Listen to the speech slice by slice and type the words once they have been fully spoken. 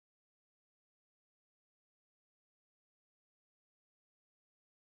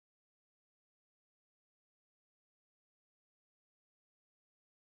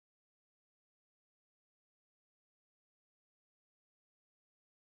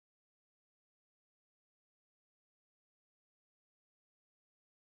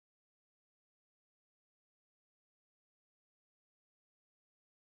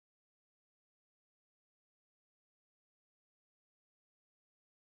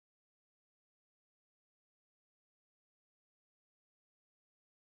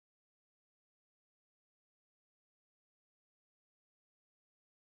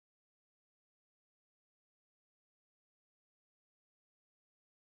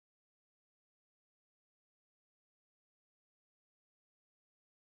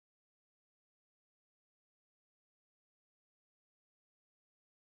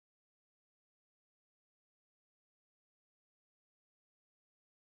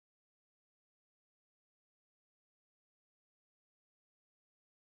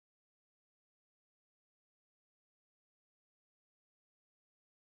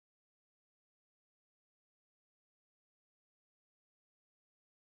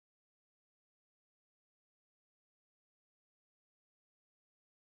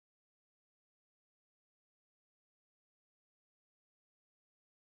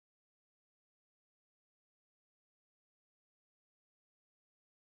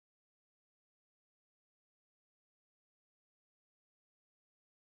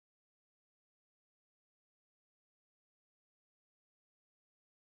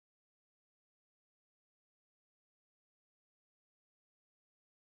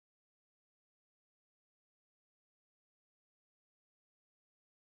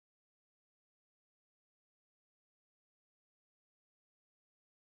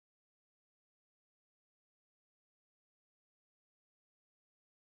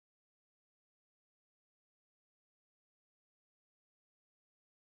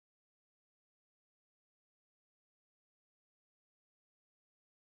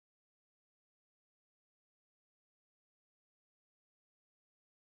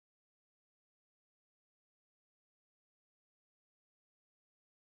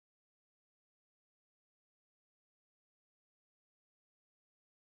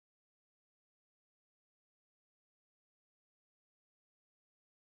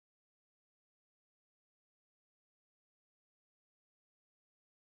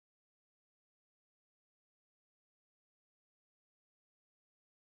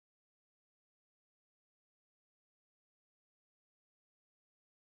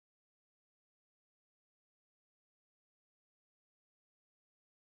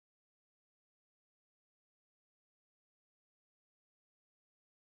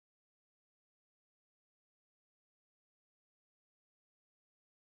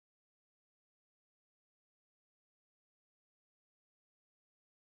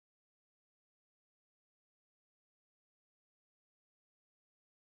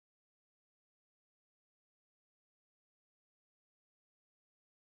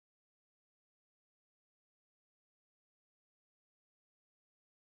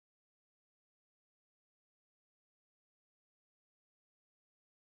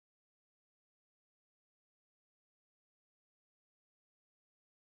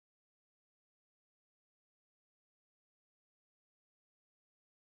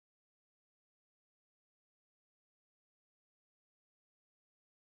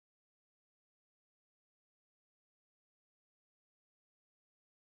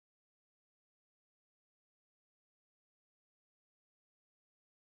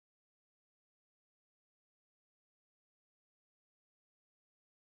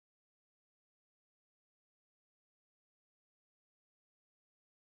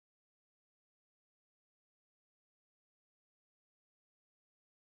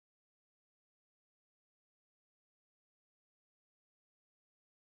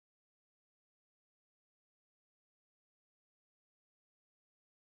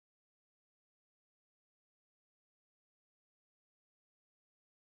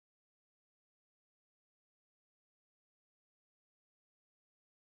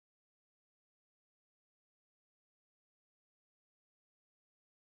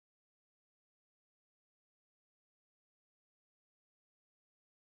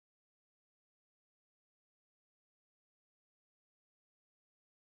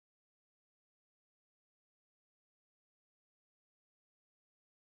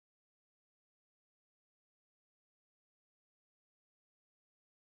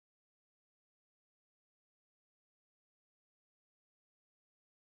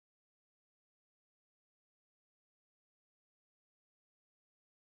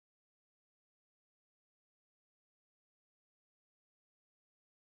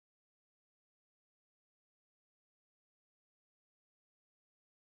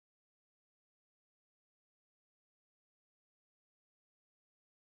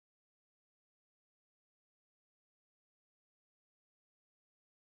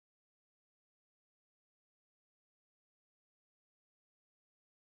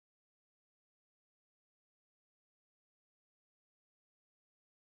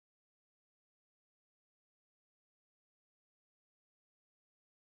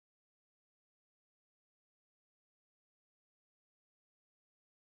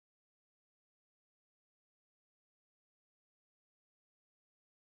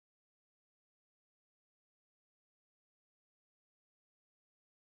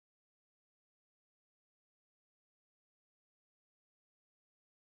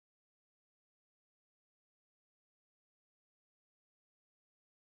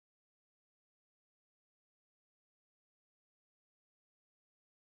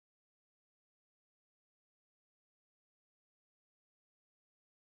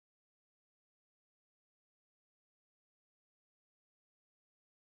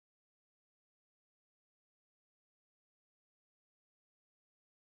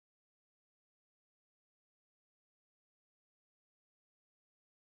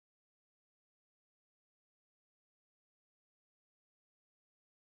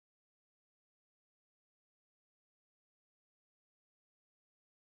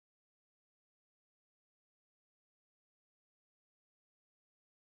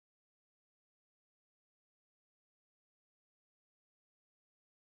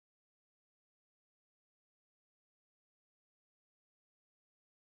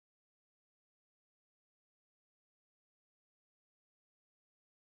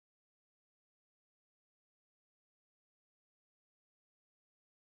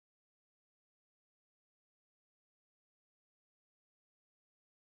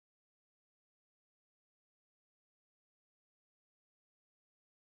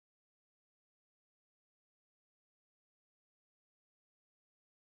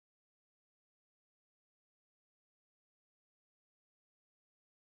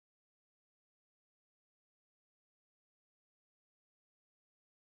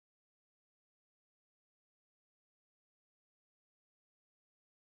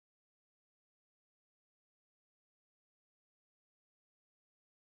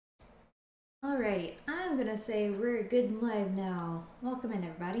Alrighty, I'm gonna say we're good and live now. Welcome in,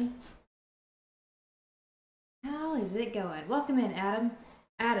 everybody. How is it going? Welcome in, Adam.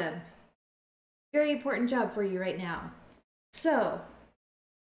 Adam, very important job for you right now. So,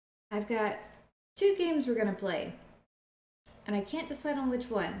 I've got 2 games we're gonna play, and I can't decide on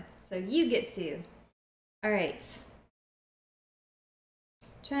which one, so you get to. Alright.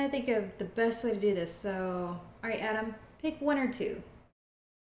 Trying to think of the best way to do this, so... Alright, Adam, pick 1 or 2.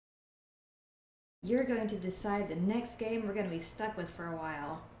 You're going to decide the next game we're going to be stuck with for a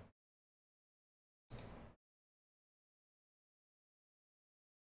while.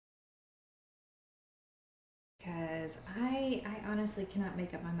 Because I honestly cannot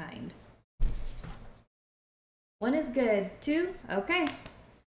make up my mind. 1 is good. 2? Okay.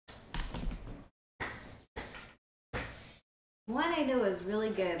 1 I know is really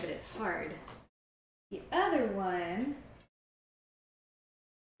good, but it's hard. The other one...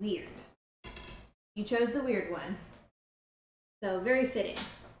 weird. You chose the weird one. So, very fitting.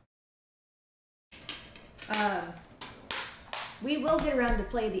 We will get around to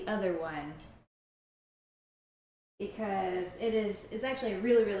play the other one. Because it's actually a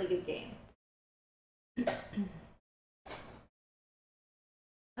really, really good game.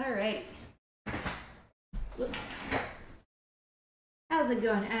 Alright. Whoops. How's it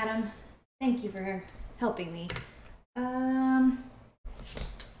going, Adam? Thank you for helping me.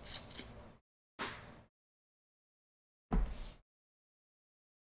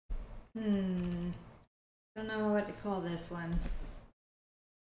 Don't know what to call this one.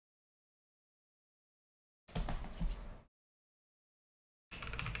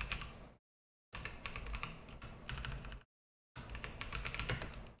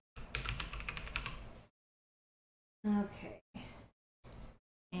 Okay.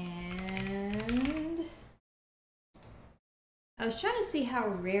 And I was trying to see how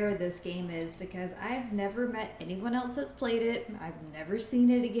rare this game is because I've never met anyone else that's played it. I've never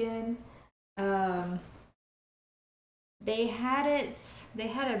seen it again. They had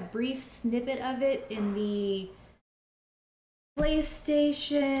a brief snippet of it in the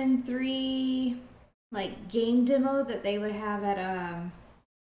PlayStation 3 like game demo that they would have at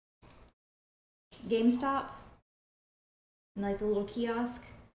GameStop, in like the little kiosk.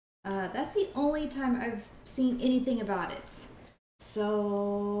 That's the only time I've seen anything about it.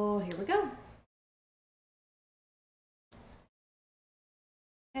 So here we go.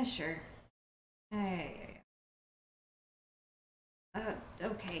 Yeah, sure. Hey.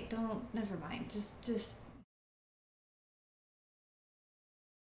 Okay, never mind. Just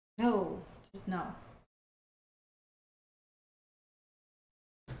no, just no.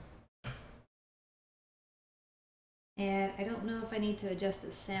 And I don't know if I need to adjust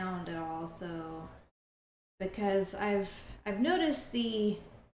the sound at all, so because I've noticed I've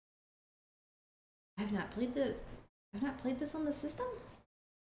not played this on the system.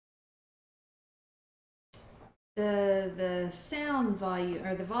 The sound volume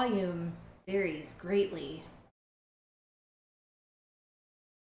or the volume varies greatly.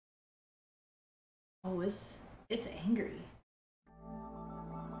 Oh, it's angry.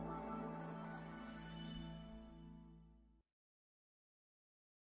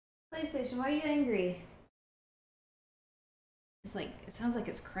 PlayStation, why are you angry? It's like, it sounds like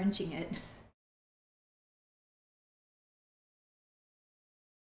it's crunching it.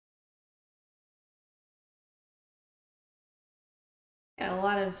 Got a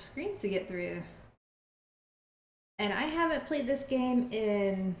lot of screens to get through. And I haven't played this game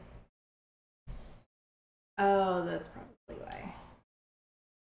in... Oh, that's probably why.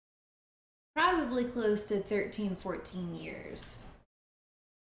 Probably close to 13, 14 years.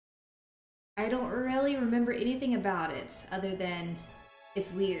 I don't really remember anything about it other than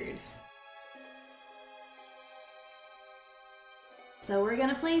it's weird. So we're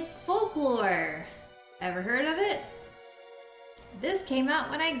gonna play Folklore. Ever heard of it? This came out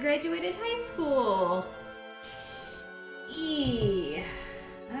when I graduated high school. Eee.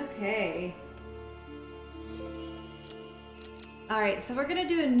 Okay. Alright, so we're gonna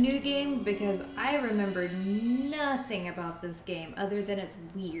do a new game because I remember nothing about this game other than it's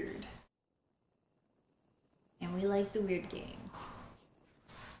weird. And we like the weird games.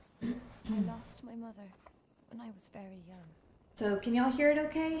 I lost my mother when I was very young. So, can y'all hear it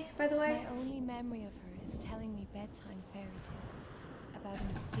okay, by the way? My only memory of her is telling me bedtime fairy tales about a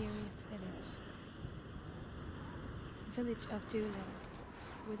mysterious village. The village of Doolin,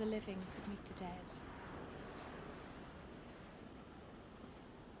 where the living could meet the dead.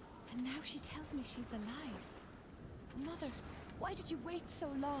 And now she tells me she's alive. Mother, why did you wait so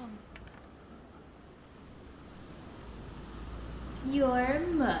long? Your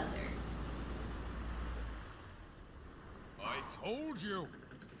mother. told you.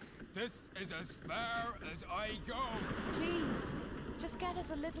 This is as far as I go. Please, just get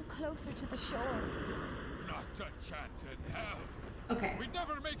us a little closer to the shore. Not a chance in hell. Okay. We'd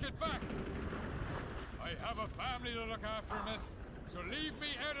never make it back. I have a family to look after, miss, so leave me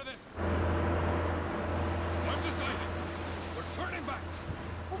out of this. I'm decided. We're turning back.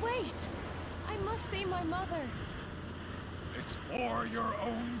 Wait! I must see my mother. It's for your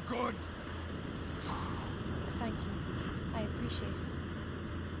own good. Thank you. I appreciate it.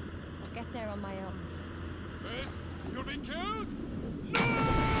 I'll get there on my own. Miss, you'll be killed? A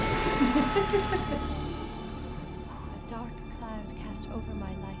dark cloud cast over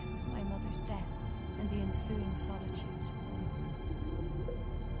my life with my mother's death and the ensuing solitude.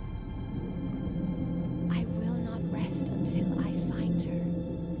 I will not rest until I find her.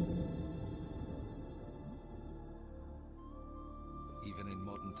 Even in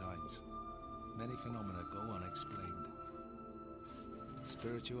modern times, many phenomena go unexplained.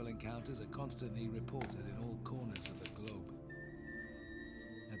 Spiritual encounters are constantly reported in all corners of the globe.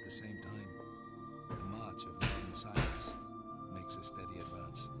 At the same time, the march of modern science makes a steady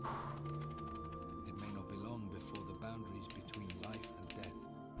advance. It may not be long before the boundaries between life and death,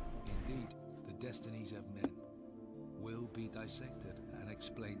 indeed, the destinies of men, will be dissected and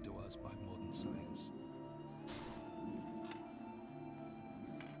explained to us by modern science.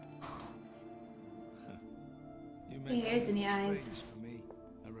 You may Tears in find it your strange eyes. for me,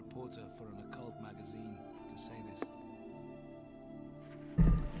 a reporter for an occult magazine, to say this.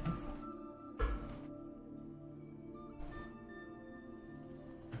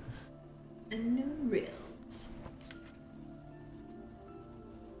 A new reels.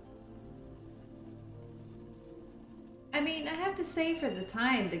 I mean, I have to say, for the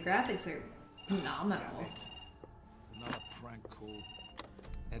time, the graphics are phenomenal. Damn it. Another prank call.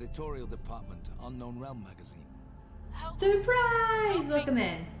 Editorial department, Unknown Realm magazine. Surprise! Welcome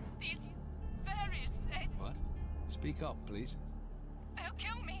in. These fairies, What? Speak up, please. they'll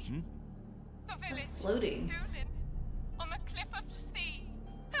kill me. The village. It's floating. Doolin, on the cliff of sea.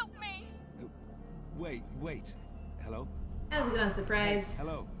 Help me. Wait. Hello? How's it going, Surprise?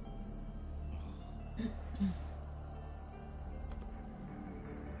 Hello?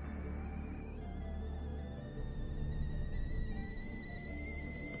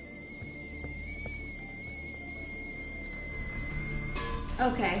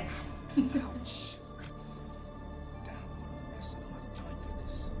 Okay. Ouch. Damn, what a mess. I don't have time for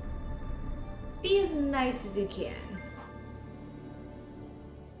this. Be as nice as you can.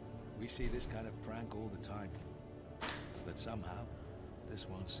 We see this kind of prank all the time. But somehow, this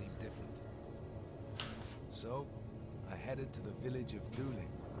won't seem different. So, I headed to the village of Doolin,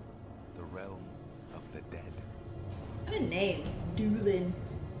 the realm of the dead. What a name. Doolin.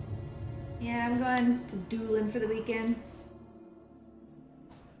 Yeah, I'm going to Doolin for the weekend.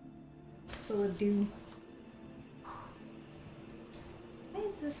 It's full of doom. Why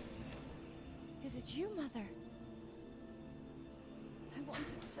is this? Is it you, Mother? I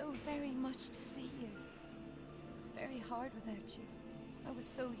wanted so very much to see you. It was very hard without you. I was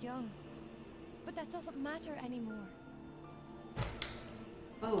so young. But that doesn't matter anymore.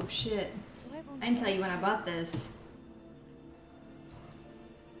 Oh shit. Why won't I can tell you when I answer? bought this.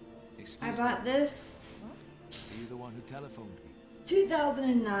 Excuse I me, bought this What? are you the one who telephoned me?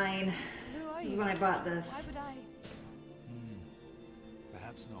 2009. Who are This is you? when I bought Why this. would I?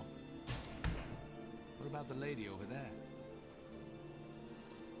 Perhaps not. What about the lady over there?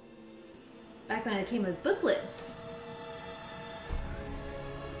 Back when it came with booklets.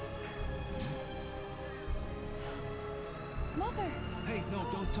 Mother! Hey, no,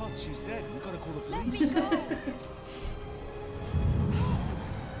 don't touch. She's dead. We gotta call the Let me police. go!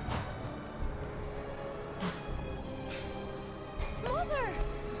 Mother! Oh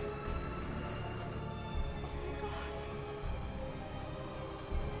my God.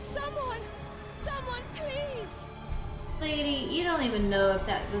 Someone, please! Lady, you don't even know if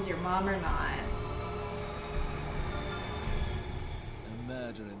that was your mom or not. A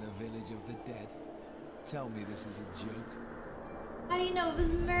murder in the village of the dead. Tell me this is a joke. How do you know it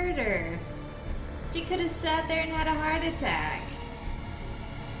was murder? She could have sat there and had a heart attack.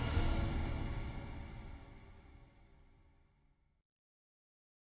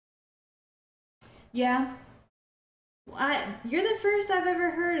 Yeah. You're the first I've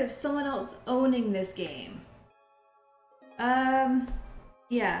ever heard of someone else owning this game.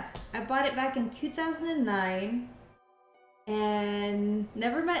 Yeah. I bought it back in 2009 and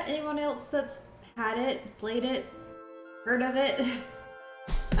never met anyone else that's had it, played it, heard of it.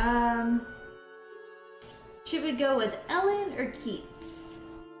 Should we go with Ellen or Keats?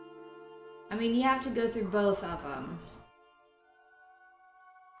 I mean, you have to go through both of them.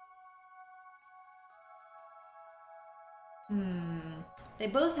 They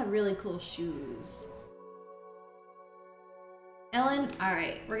both have really cool shoes. Ellen?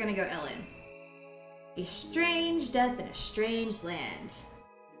 Alright, we're gonna go Ellen. A strange death in a strange land.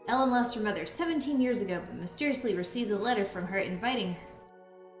 Ellen lost her mother 17 years ago, but mysteriously receives a letter from her inviting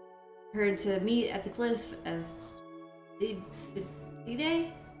her to meet at the cliff of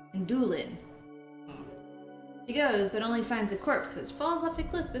Side and Doolin. She goes, but only finds a corpse which falls off a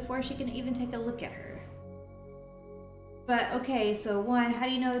cliff before she can even take a look at her. But okay, so one, how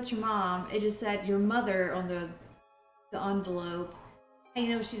do you know it's your mom? It just said your mother on the envelope. How do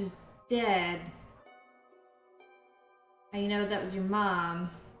you know she was dead? How do you know that was your mom?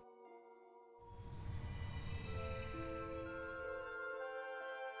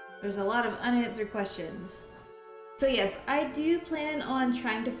 There's a lot of unanswered questions. So yes, I do plan on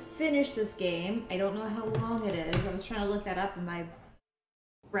trying to finish this game. I don't know how long it is. I was trying to look that up and my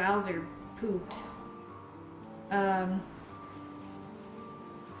browser pooped.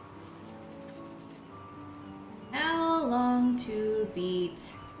 How long to beat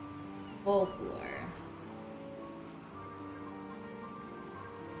Folklore?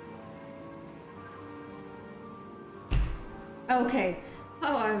 Okay.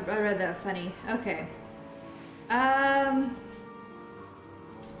 Oh, I read that funny. Okay.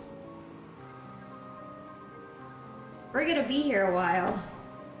 We're gonna be here a while.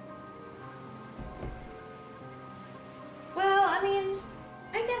 Well, I mean,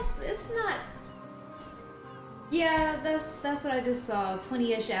 I guess it's not... Yeah, that's what I just saw.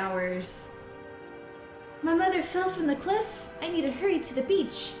 20-ish hours. My mother fell from the cliff. I need to hurry to the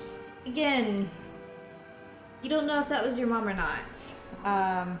beach. Again, you don't know if that was your mom or not.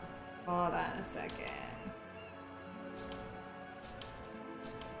 Hold on a second.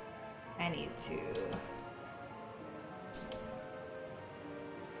 I need to...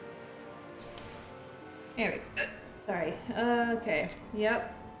 There we go. Sorry. Okay.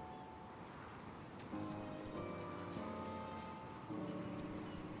 Yep.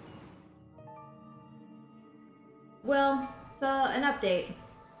 Well, so an update.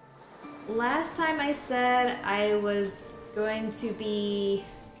 Last time I said I was going to be...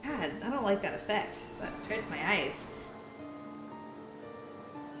 God, I don't like that effect. That hurts my eyes.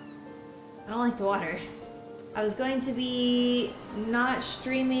 I don't like the water. I was going to be not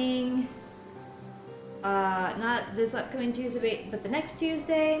streaming, not this upcoming Tuesday, but the next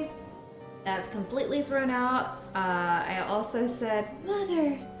Tuesday. That's completely thrown out. I also said,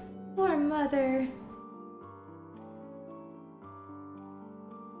 Mother, poor Mother.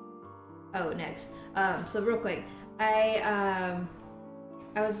 Oh, next. So real quick, I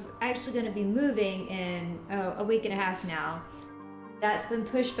was actually going to be moving in a week and a half now. That's been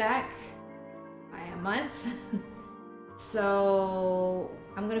pushed back by a month. So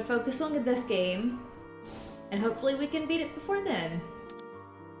I'm going to focus on this game, and hopefully we can beat it before then.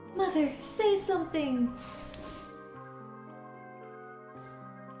 Mother, say something.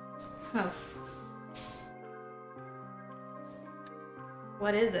 Oh.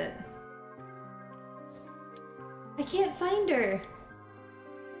 What is it? I can't find her.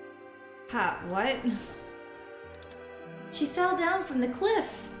 Ha, what? She fell down from the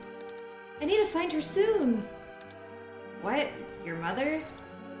cliff. I need to find her soon. What? Your mother?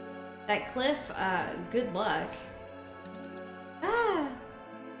 That cliff? Good luck. Ah!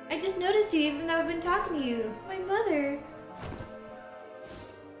 I just noticed you even though I've been talking to you. My mother.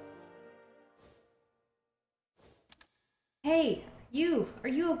 Hey, you. Are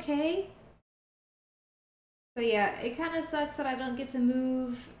you okay? So yeah, it kind of sucks that I don't get to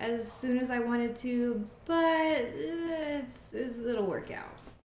move as soon as I wanted to, but it'll work out.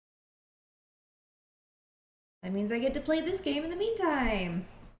 That means I get to play this game in the meantime.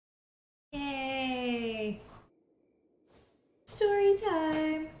 Yay! Story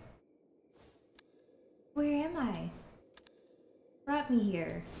time! Where am I? Brought me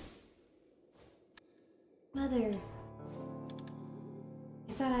here. Mother.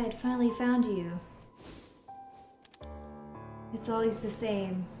 I thought I had finally found you. It's always the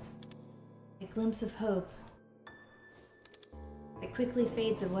same. A glimpse of hope. It quickly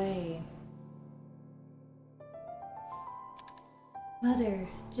fades away. Mother,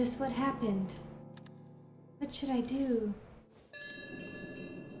 just what happened? What should I do?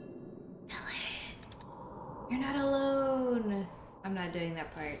 Ellen, you're not alone. I'm not doing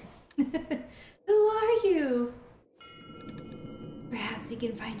that part. Who are you? Perhaps you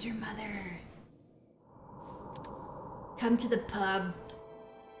can find your mother. Come to the pub.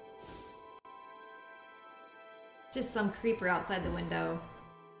 Just some creeper outside the window.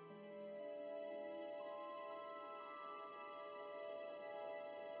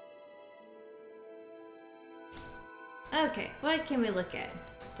 Okay, what can we look at?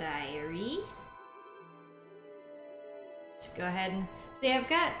 Diary. Just go ahead and see. I've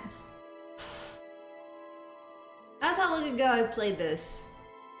got. That's how long ago I played this.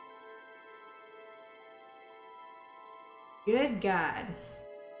 Good God.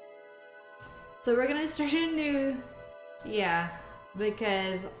 So we're gonna start a new. Yeah,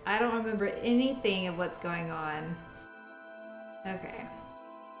 because I don't remember anything of what's going on. Okay.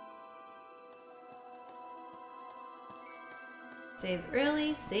 Save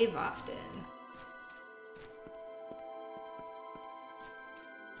early, save often.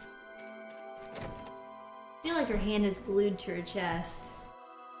 I feel like her hand is glued to her chest.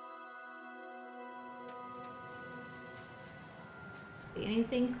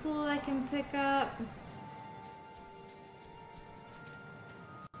 Anything cool I can pick up?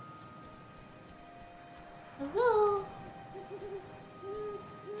 Hello?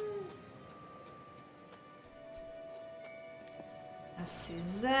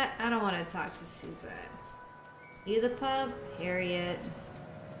 Suzette? I don't want to talk to Suzette. You the pub? Harriet.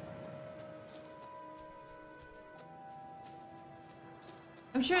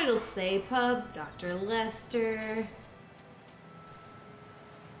 I'm sure it'll say pub. Dr. Lester.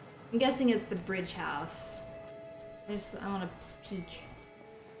 I'm guessing it's the Bridge House. I want to peek.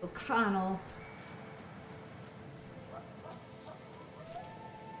 O'Connell.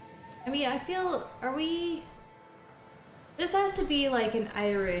 I mean, I feel, are we... This has to be like an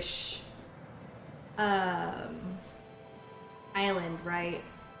Irish island, right?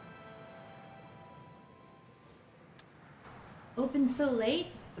 Open so late?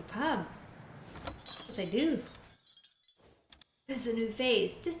 It's a pub. That's what they do. Who's a new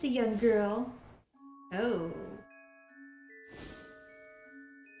face? Just a young girl. Oh.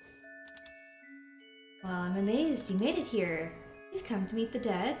 Well, I'm amazed you made it here. You've come to meet the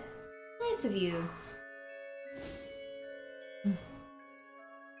dead. Nice of you.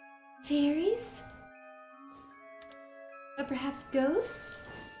 Fairies? Or perhaps ghosts?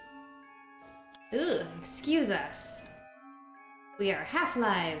 Ugh, excuse us. We are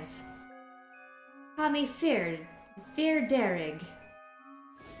half-lives. Call me Fair Derrig.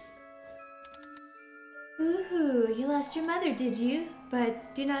 Woohoo, you lost your mother, did you?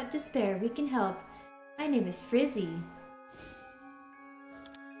 But do not despair, we can help. My name is Frizzy.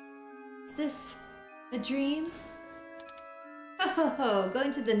 Is this a dream? Oh,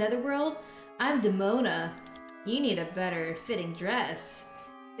 going to the netherworld? I'm Demona. You need a better fitting dress.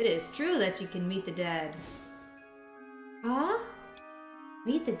 It is true that you can meet the dead. Huh?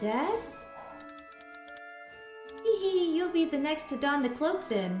 Meet the dead? Hee, you'll be the next to don the cloak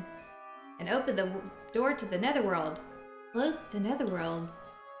then. And open the door to the netherworld. Cloak the netherworld.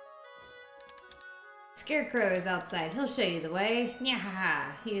 Scarecrow is outside. He'll show you the way.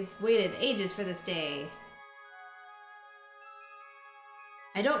 Nyahaha. He's waited ages for this day.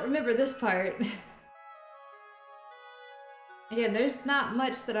 I don't remember this part. Again, there's not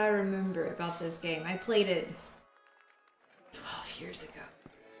much that I remember about this game. I played it 12 years ago.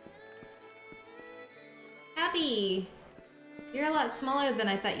 Abby! You're a lot smaller than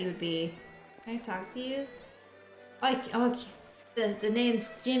I thought you would be. Can I talk to you? The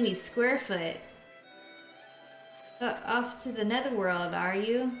name's Jimmy Squarefoot. Off to the netherworld, are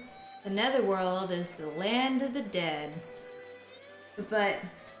you? The netherworld is the land of the dead. But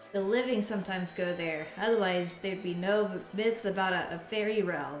the living sometimes go there. Otherwise, there'd be no myths about a fairy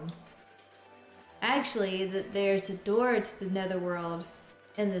realm. Actually, there's a door to the netherworld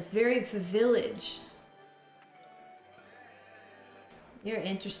in this very village. You're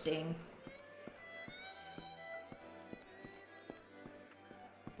interesting.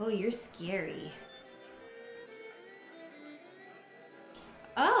 Oh, you're scary.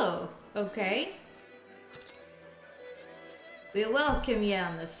 Oh, okay. We welcome you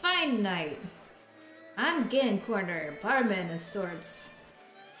on this fine night. I'm Corner, barman of sorts.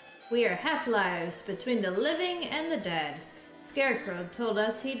 We are half-lives between the living and the dead. Scarecrow told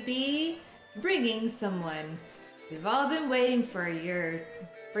us he'd be bringing someone. We've all been waiting for your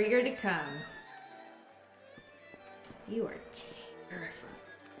to come. You are terrifying.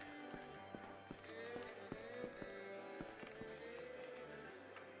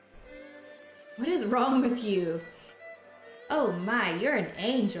 What is wrong with you? Oh my, you're an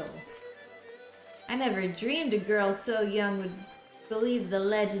angel. I never dreamed a girl so young would believe the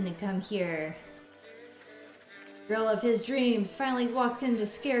legend and come here. Girl of his dreams finally walked into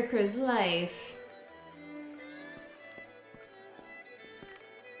Scarecrow's life.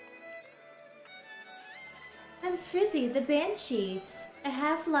 I'm Frizzy, the Banshee, a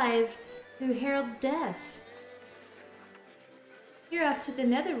half-life who heralds death. You're off to the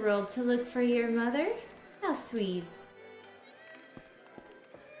netherworld to look for your mother? How sweet.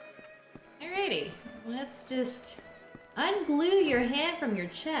 Alrighty, let's just unglue your hand from your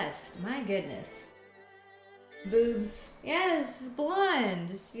chest. My goodness. Boobs. Yeah, it's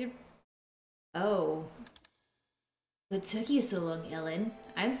blonde. Oh. What took you so long, Ellen?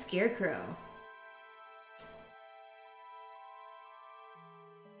 I'm Scarecrow.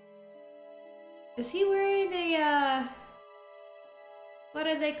 Is he wearing a, what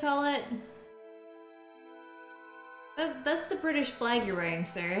do they call it? That's the British flag you're wearing,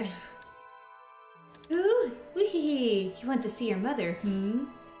 sir. Ooh, wee! You want to see your mother, hmm?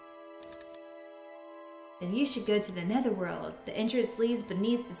 Then you should go to the Netherworld. The entrance leads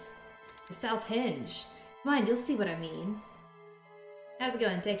beneath the South Hinge. Come on, you'll see what I mean. How's it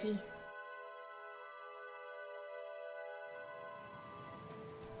going, Techie?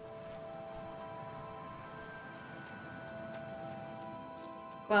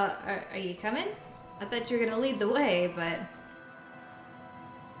 Well, are you coming? I thought you were gonna lead the way, but...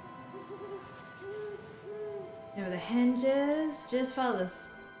 Over the hinges, just follow this.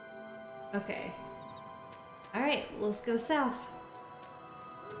 Okay. Alright, let's go south.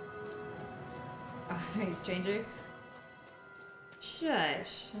 Alright, stranger.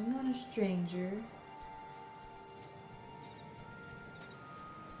 Shush, I'm not a stranger.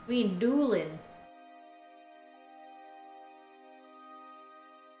 We ain't dueling.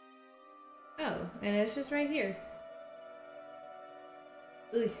 Oh, and it's just right here.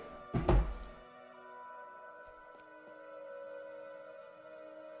 Ugh.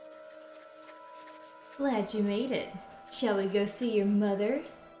 Glad you made it. Shall we go see your mother?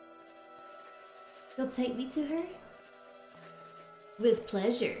 You'll take me to her? With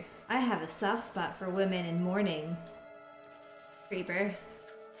pleasure. I have a soft spot for women in mourning. Creeper.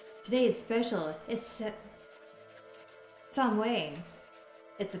 Today is special. It's Tom Wayne.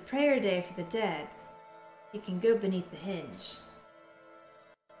 It's a prayer day for the dead. You can go beneath the hinge.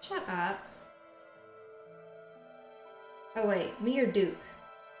 Shut up. Oh wait, me or Duke?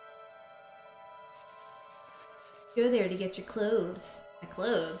 Go there to get your clothes. My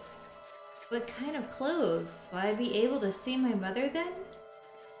clothes? What kind of clothes? Will I be able to see my mother then?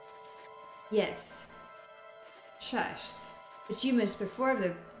 Yes. Shush. But you must perform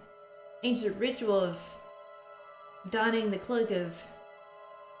the ancient ritual of donning the cloak of...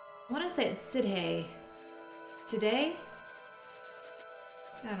 I want to say it's Sidhay. Today?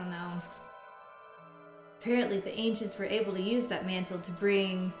 I don't know. Apparently the ancients were able to use that mantle to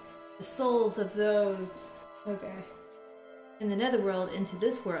bring the souls of those... Okay. In the Netherworld into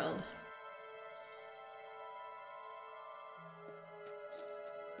this world.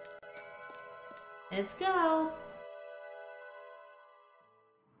 Let's go!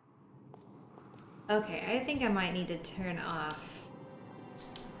 Okay, I think I might need to turn off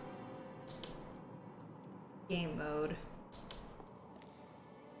game mode.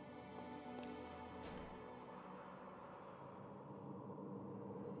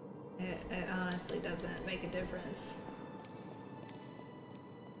 It honestly doesn't make a difference.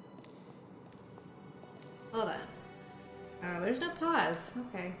 Hold on. Oh, there's no pause.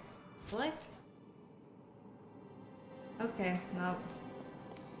 Okay. Select. Okay, nope.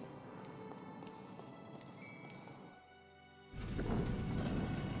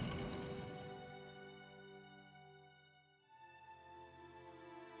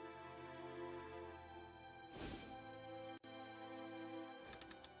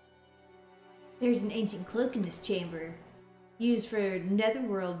 There's an ancient cloak in this chamber, used for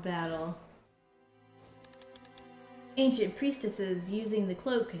netherworld battle. Ancient priestesses using the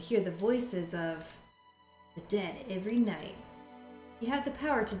cloak could hear the voices of the dead every night. You have the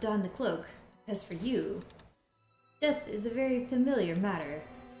power to don the cloak. As for you, death is a very familiar matter,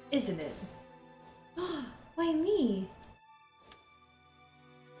 isn't it? Why me?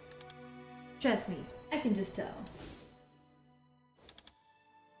 Trust me, I can just tell.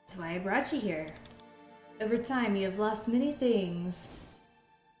 That's why I brought you here. Over time, you have lost many things.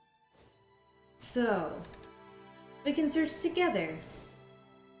 So, we can search together.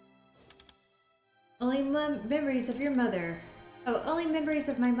 Only memories of your mother. Oh, only memories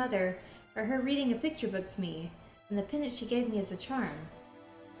of my mother are her reading a picture book to me, and the pendant she gave me as a charm.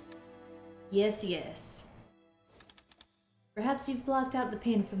 Yes, yes. Perhaps you've blocked out the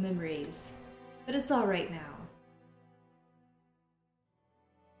painful memories, but it's all right now.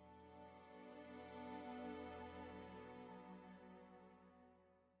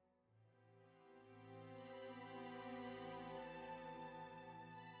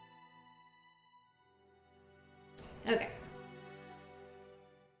 Okay.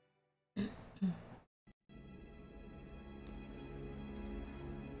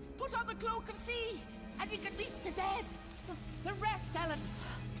 Put on the cloak of sea, and you can meet the dead. The rest, Ellen.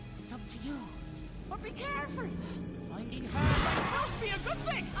 It's up to you. But be careful! Finding her must be a good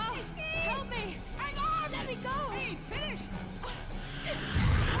thing! Oh, help me! Hang on! Let me go! Hey, finished!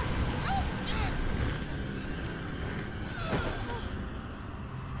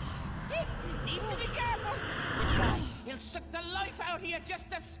 Need to be careful! This guy, he'll suck the life out of you just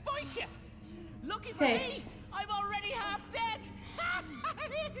to spite you! Lucky for Okay. me, I'm already half dead!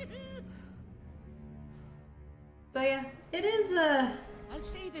 So yeah, it is I'll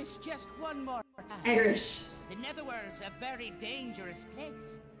say this just one more time. Irish. The Netherworld's a very dangerous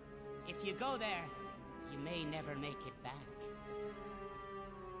place. If you go there, you may never make it back.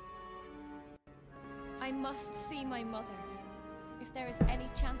 I must see my mother. If there is any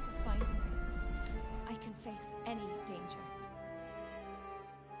chance of finding her, I can face any danger.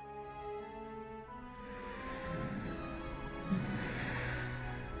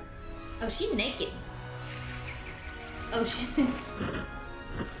 Oh, she naked. Oh, she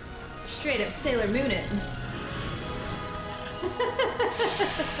straight up Sailor Moon it.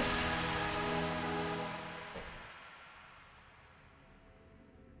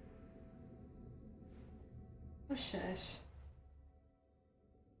 Oh, shush.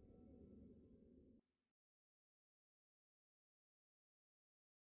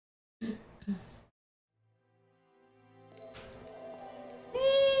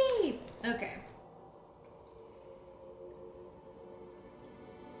 Whee! Okay.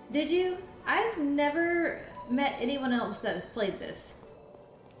 Did you? I've never met anyone else that has played this.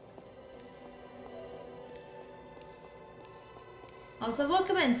 Also,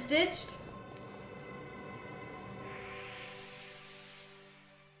 welcome in, Stitched.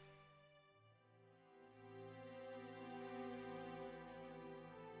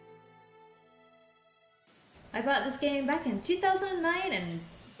 I bought this game back in 2009 and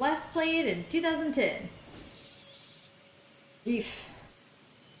last played in 2010. Eef.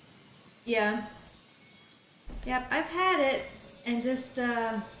 Yeah. Yep, I've had it and just,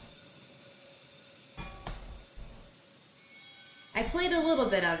 I played a little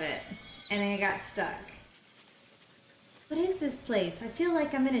bit of it and I got stuck. What is this place? I feel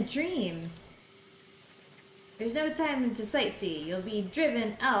like I'm in a dream. There's no time to sightsee. You'll be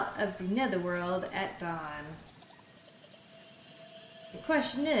driven out of the netherworld at dawn. The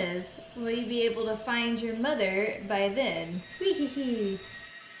question is, will you be able to find your mother by then? Hee.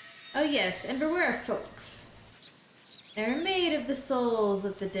 Oh yes, and beware of folks. They're made of the souls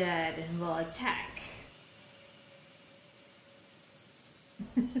of the dead and will attack.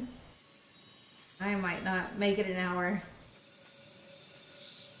 I might not make it an hour.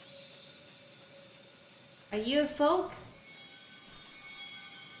 Are you a folk?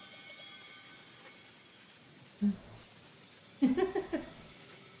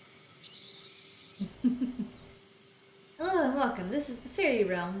 Hello and welcome. This is the fairy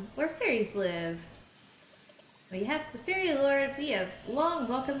realm, where fairies live. We have the fairy lord. We have long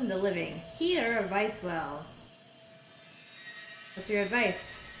welcomed the living. Heed our advice well. What's your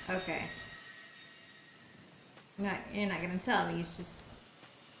advice? Okay. You're not gonna tell me. It's just.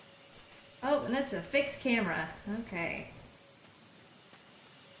 Oh, and that's a fixed camera. Okay.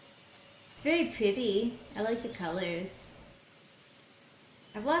 It's very pretty. I like the colors.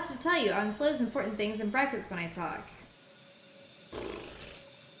 I have lots to tell you. I'll enclose important things in brackets when I talk.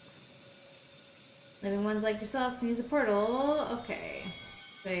 Living ones like yourself can use a portal. Okay.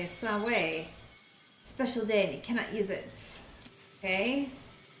 Say some way. Special day and you cannot use it. Okay.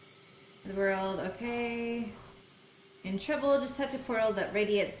 The world. Okay. In trouble, just touch a portal that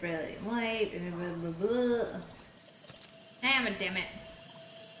radiates brilliant light. Blah, blah, blah. Damn it.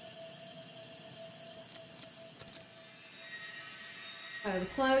 Out of the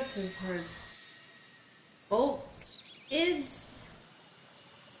cloak is her bolt. Ids.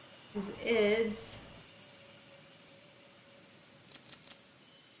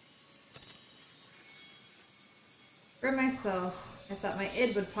 For myself, I thought my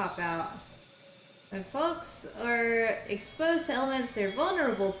id would pop out. When folks are exposed to elements they're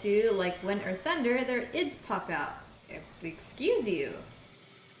vulnerable to, like wind or thunder, their ids pop out. Excuse you.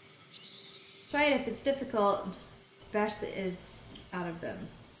 Try it if it's difficult to bash the ids out of them.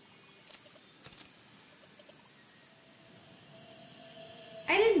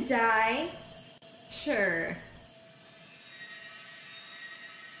 I didn't die. Sure.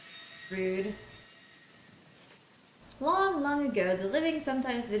 Rude. Long, long ago, the living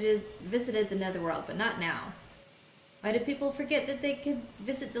sometimes visited the netherworld, but not now. Why do people forget that they could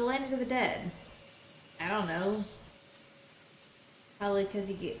visit the land of the dead? I don't know. Probably because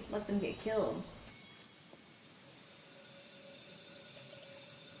you let them get killed.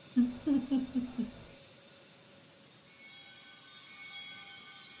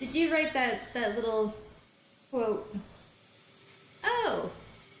 Did you write that little quote? Oh!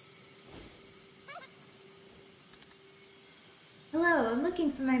 Hello, I'm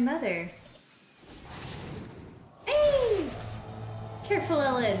looking for my mother. Hey! Careful,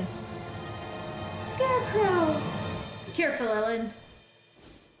 Ellen. Scarecrow! Careful, Ellen.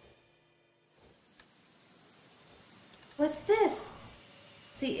 What's this?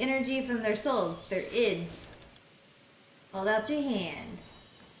 See energy from their souls, their ids. Hold out your hand.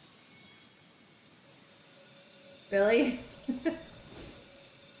 Really?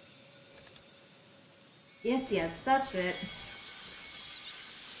 Yes, that's it.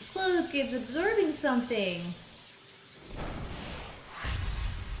 The cloak is absorbing something.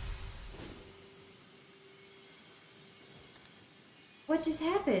 What just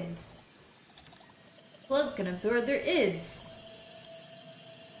happened? Cloak can absorb their ids.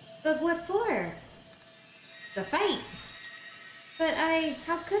 But what for? The fight. But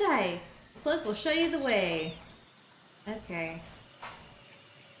how could I? Cloak will show you the way. Okay.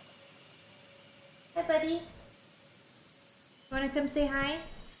 Hi, buddy. Wanna come say hi?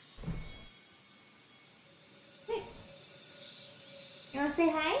 Hey. You wanna say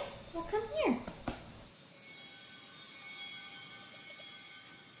hi? Well, come here.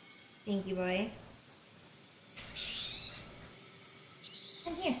 Thank you, boy.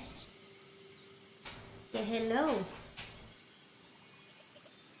 Come here. Say hello.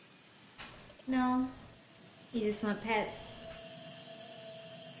 No, you just want pets.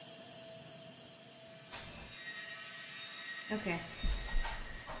 Okay.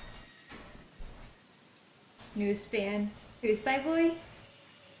 Newest fan. Who's Cyboy?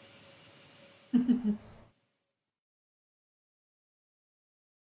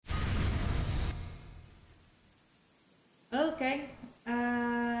 Okay.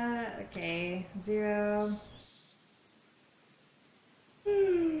 Okay. 0.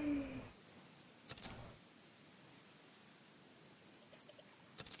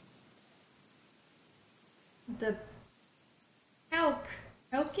 The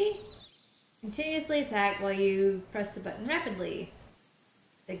Palki continuously attack while you press the button rapidly.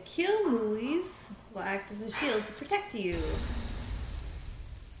 The kill moolies will act as a shield to protect you.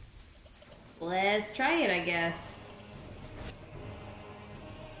 Let's try it, I guess.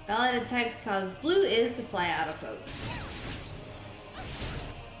 Valid attacks cause blue is to fly out of folks.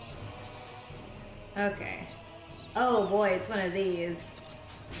 Okay. Oh boy, it's one of these.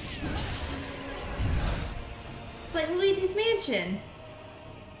 It's like Luigi's Mansion.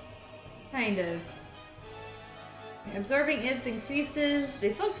 Kind of. Absorbing its increases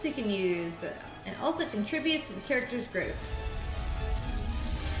the folks you can use, but and also contributes to the character's growth.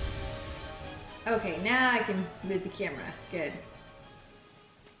 Okay, now I can move the camera. Good.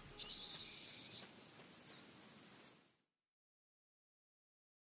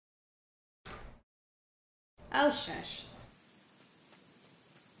 Oh, shush.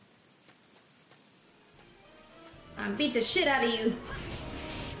 I'm beat the shit out of you.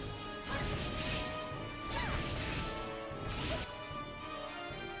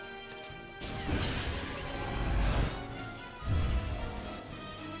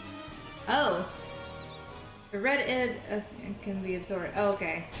 Oh. The red id can be absorbed. Oh,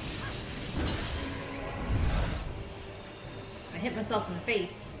 okay. I hit myself in the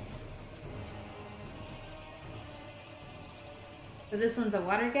face. So this one's a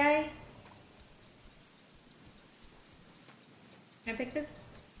water guy? Can I pick this?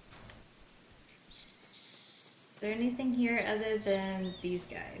 Is there anything here other than these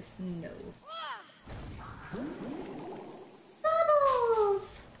guys? No.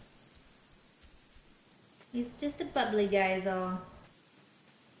 Bubbles! He's just a bubbly guy is all.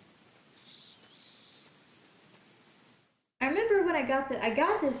 I remember when I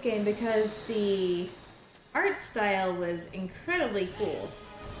got this game because the art style was incredibly cool.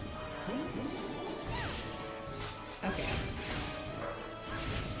 Okay.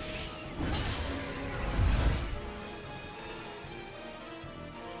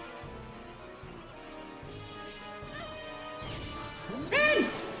 Run!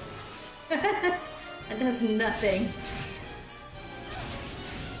 That does nothing.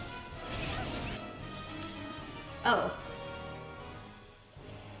 Oh.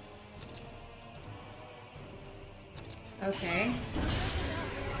 Okay.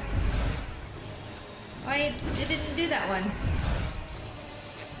 Why it didn't do that one?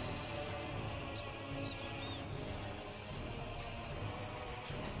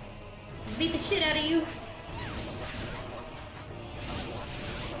 Beat the shit out of you.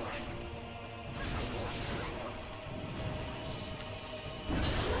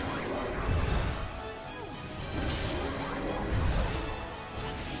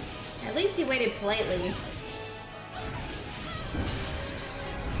 At least he waited politely.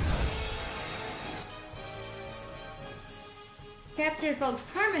 Captured Folk's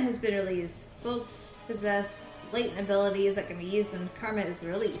karma has been released. Folks possess latent abilities that can be used when karma is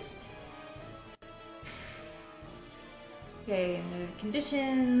released. Okay, and the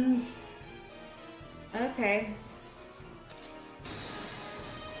conditions. Okay.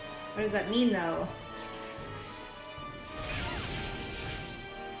 What does that mean, though?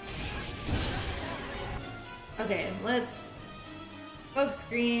 Okay, let's... Folk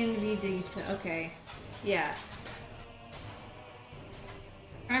screen, VD to... Okay. Yeah.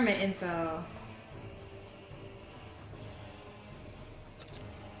 Karma info.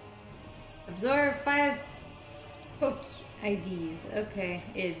 Absorb 5 Poke IDs. Okay,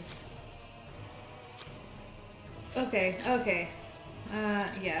 IDs. Okay, okay.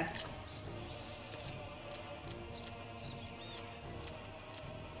 Yeah.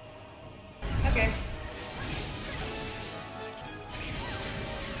 Okay.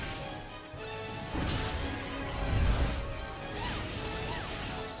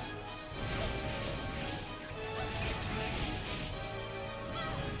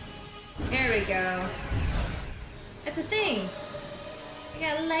 There we go. That's a thing. I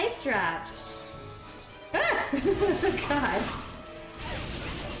got life drops. Ah! God.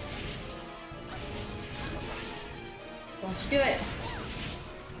 Don't you do it.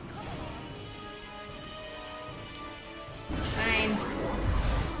 Fine.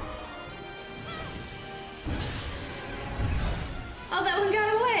 Oh, that one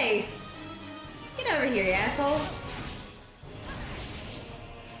got away. Get over here, you asshole.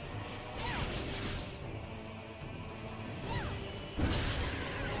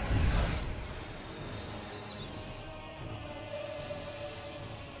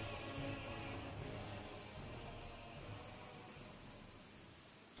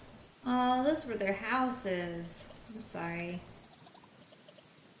 Oh, those were their houses. I'm sorry.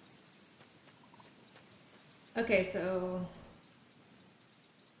 Okay, so...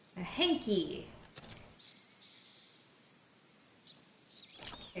 a hanky.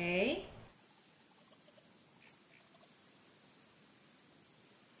 Okay.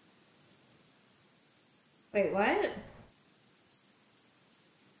 Wait, what?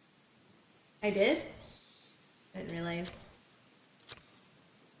 I did? I didn't realize.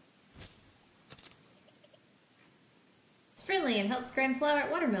 It's friendly and helps grind flour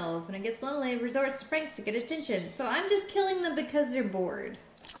at watermills. When it gets lonely, it resorts to pranks to get attention. So I'm just killing them because they're bored.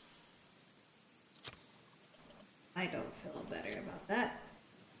 I don't feel better about that.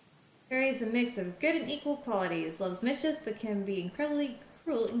 Carries a mix of good and equal qualities. Loves mischief, but can be incredibly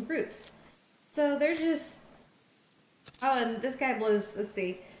cruel in groups. So they're just... Oh, and this guy blows... Let's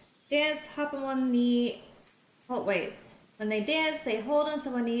see. Dance, hop on one knee... Oh, wait. When they dance, they hold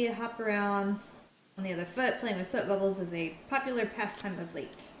onto one knee, hop around on the other foot. Playing with soap bubbles is a popular pastime of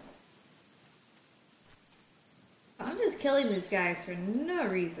late. I'm just killing these guys for no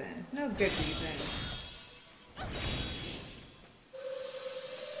reason. No good reason.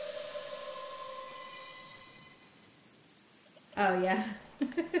 Oh, yeah.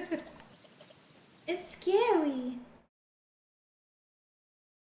 It's scary.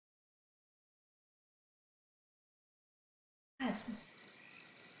 God.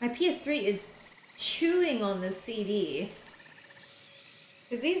 My PS3 is chewing on this CD.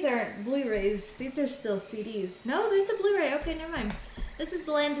 Because these aren't Blu-rays. These are still CDs. No, there's a Blu-ray. Okay, never mind. This is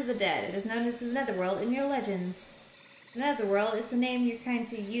the land of the dead. It is known as the Netherworld in your legends. The Netherworld is the name you're kind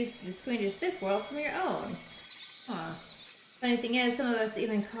to use to distinguish this world from your own. Aw. Funny thing is, some of us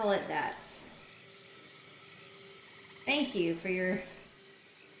even call it that. Thank you for your...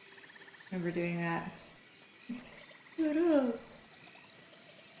 Remember doing that. Today's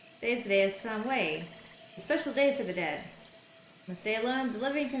the day of some way. A special day for the dead. Must stay alone, the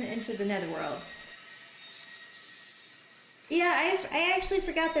living can enter the netherworld. Yeah, I actually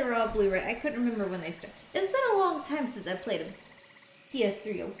forgot they were all Blu-ray. I couldn't remember when they started. It's been a long time since I played a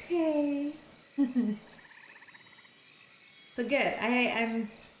PS3, okay? So good.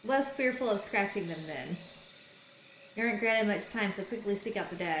 I'm less fearful of scratching them then. You aren't granted much time, so quickly seek out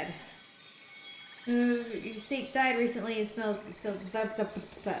the dead. You died recently, you smelled so...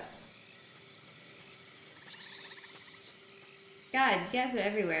 God, you guys are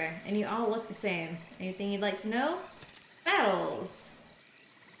everywhere, and you all look the same. Anything you'd like to know? Battles!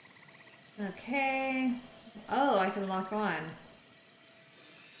 Okay... Oh, I can lock on.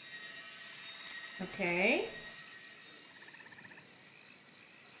 Okay...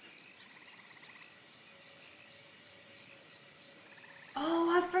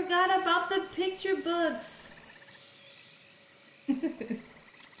 Oh, I forgot about the picture books.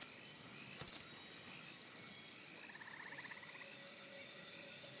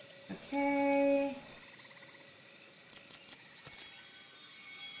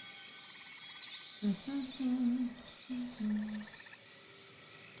 Okay.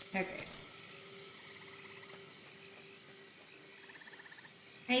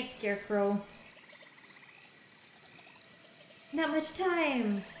 Right, Scarecrow. Not much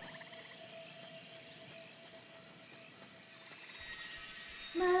time.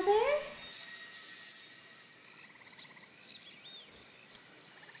 Mother?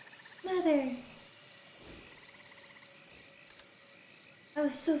 Mother. I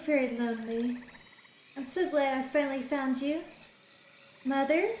was so very lonely. I'm so glad I finally found you.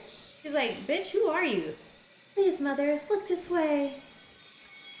 Mother? She's like, bitch, who are you? Please, Mother, look this way.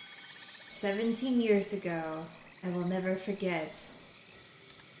 17 years ago, I will never forget.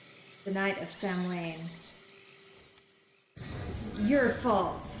 The night of Samhain. This is your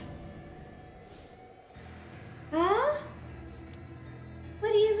fault. Huh?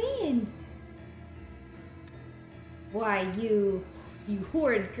 What do you mean? Why, you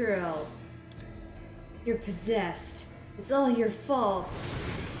horrid girl. You're possessed. It's all your fault.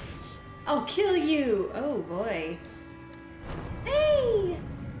 I'll kill you! Oh boy. Hey!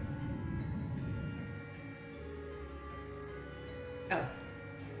 Oh.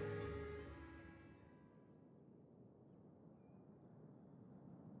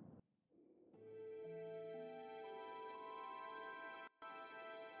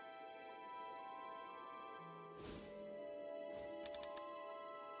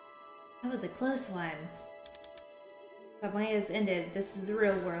 That was a close one. Samhain ended. This is the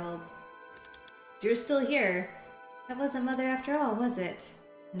real world. You're still here. That wasn't Mother after all, was it?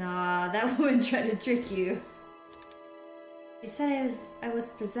 Nah, that woman tried to trick you. She said I was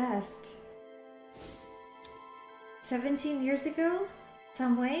possessed. 17 years ago?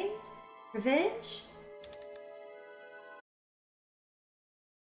 Samhain? Revenge?